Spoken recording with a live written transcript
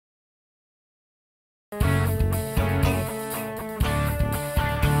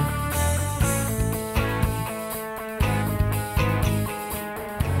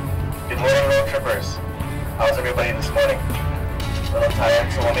everybody this morning. A little tired,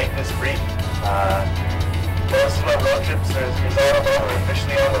 so we'll make this brief. This is what road trips is all about. We're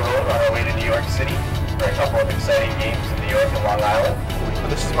officially on the road on our way to New York City for a couple of exciting games in New York and Long Island.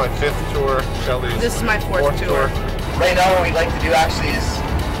 This is my 5th tour, Shelly's. This is my 4th tour. Right now what we'd like to do actually is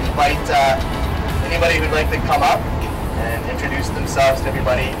invite anybody who'd like to come up and introduce themselves to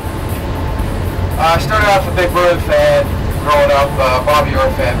everybody. I started off a big Bruin fan growing up, Bobby Orr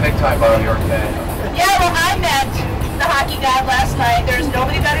fan, big time Bobby Orr fan. Yeah, well, I met the hockey god last night. There's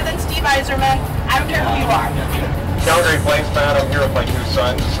nobody better than Steve Yzerman. I don't care who you are. Calgary Flames fan. I'm here with my 2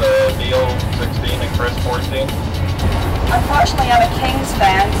 sons, Neil, 16, and Chris, 14. Unfortunately, I'm a Kings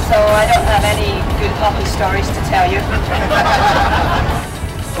fan, so I don't have any good hockey stories to tell you.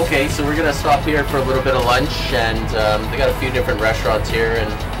 Okay, so we're gonna stop here for a little bit of lunch, and they got a few different restaurants here,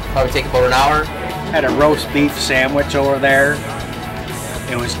 and probably take about an hour. Had a roast beef sandwich over there.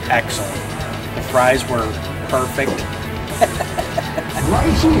 It was excellent. The fries were perfect.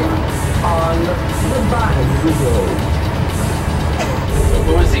 Right here on the Battles Road.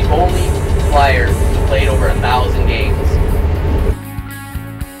 Who was the only player who played over 1,000 games?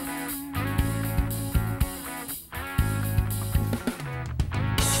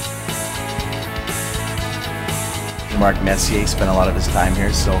 Mark Messier spent a lot of his time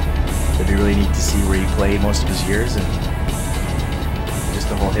here, so it'd be really neat to see where he played most of his years and just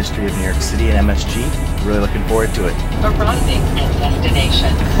the whole history of New York City and MSG. Really looking forward to it. Arriving at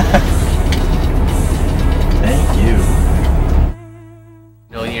destination. Thank you.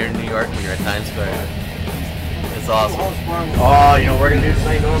 You know, you're in New York when you're at Times Square. It's awesome. Oh, you know what we're going to do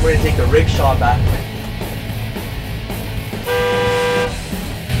tonight? No, we're going to take the rickshaw back.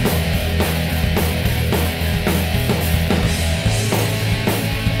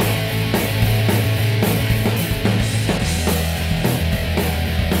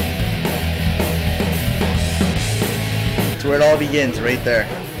 It's where it all begins, right there.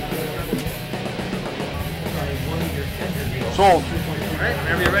 Sold. Alright,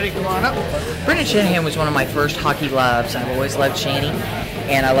 whenever you're ready, come on up. Brendan Shanahan was one of my first hockey loves. I've always loved Shanny,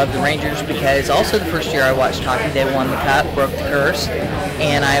 and I love the Rangers because also the first year I watched hockey, they won the cup, broke the curse,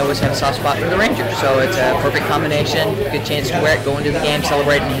 and I always have a soft spot for the Rangers. So it's a perfect combination, good chance to wear it, go into the game,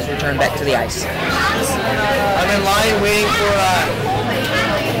 celebrating his return back to the ice. I'm in line waiting for a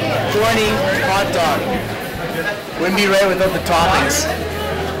 20 hot dog. Wouldn't be right without the toppings.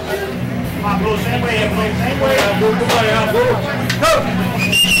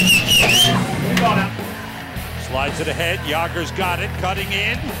 Slides it ahead. Yager's got it, cutting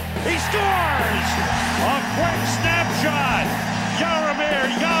in. He scores! A quick snapshot. Jaromir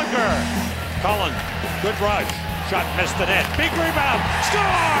Jagr. Cullen, good rush. Shot missed the net. Big rebound.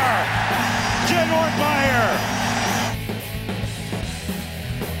 Score! Jed Ortmeyer.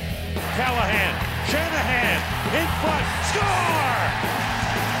 Callahan. Shanahan in front. Score!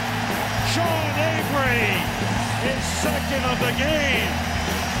 Sean Avery is second of the game.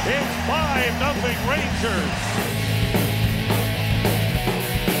 It's 5-0 Rangers.